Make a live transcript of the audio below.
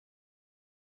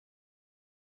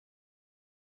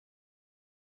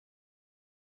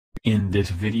In this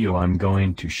video I'm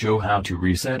going to show how to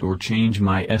reset or change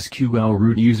MySQL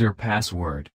root user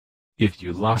password. If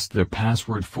you lost the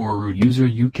password for root user,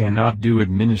 you cannot do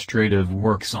administrative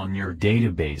works on your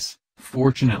database.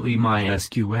 Fortunately,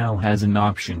 MySQL has an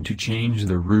option to change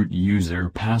the root user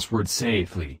password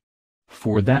safely.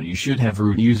 For that you should have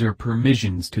root user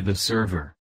permissions to the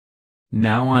server.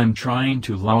 Now I'm trying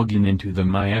to log in into the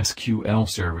MySQL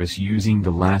service using the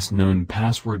last known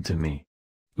password to me.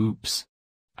 Oops.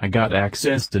 I got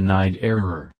access denied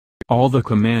error. All the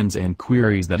commands and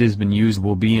queries that has been used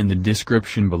will be in the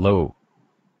description below.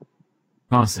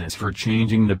 Process for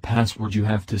changing the password: you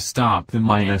have to stop the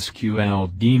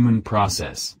MySQL daemon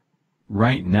process.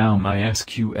 Right now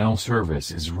MySQL service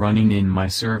is running in my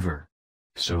server.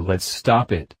 So let's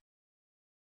stop it.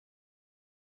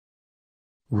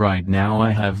 Right now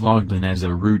I have logged in as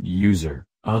a root user,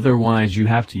 otherwise you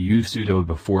have to use sudo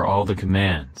before all the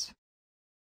commands.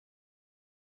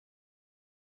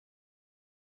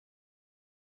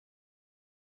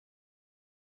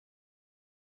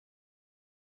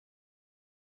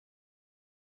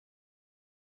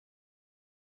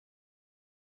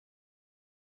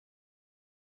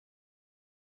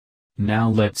 Now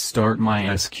let's start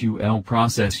MySQL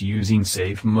process using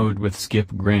safe mode with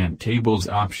skip grant tables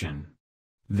option.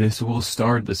 This will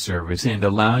start the service and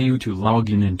allow you to log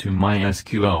in into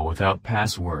MySQL without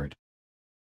password.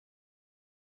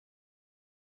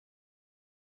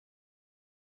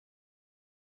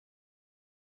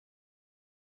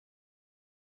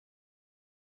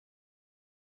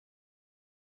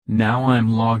 Now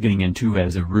I'm logging into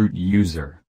as a root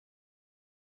user.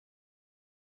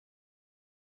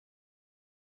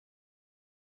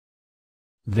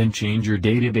 Then change your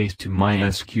database to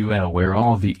MySQL where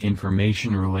all the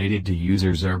information related to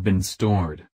users are been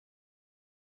stored.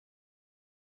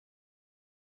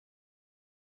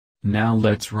 Now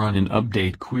let's run an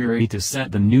update query to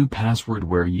set the new password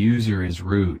where user is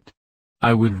root.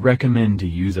 I would recommend to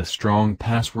use a strong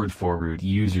password for root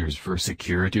users for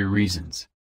security reasons.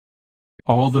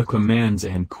 All the commands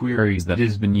and queries that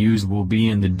has been used will be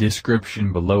in the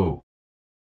description below.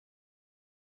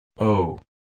 Oh.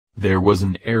 There was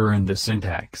an error in the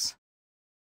syntax.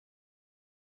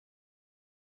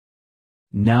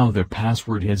 Now the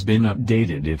password has been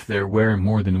updated if there were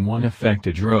more than one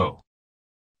affected row.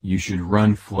 You should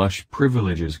run flush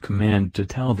privileges command to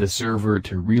tell the server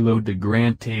to reload the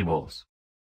grant tables.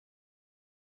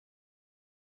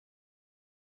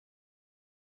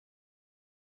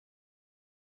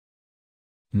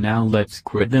 Now let's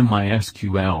quit the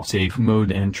MySQL safe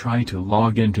mode and try to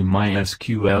log into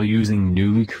MySQL using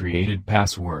newly created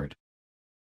password.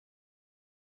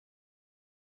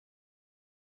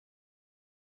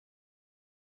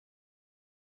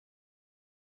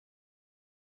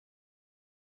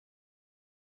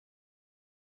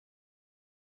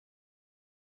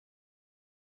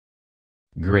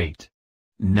 Great.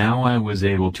 Now I was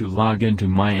able to log into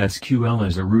MySQL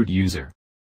as a root user.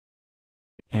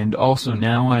 And also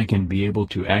now I can be able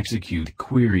to execute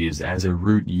queries as a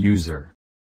root user.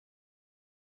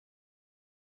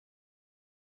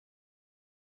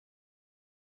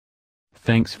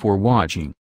 Thanks for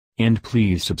watching. And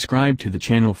please subscribe to the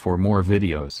channel for more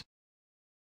videos.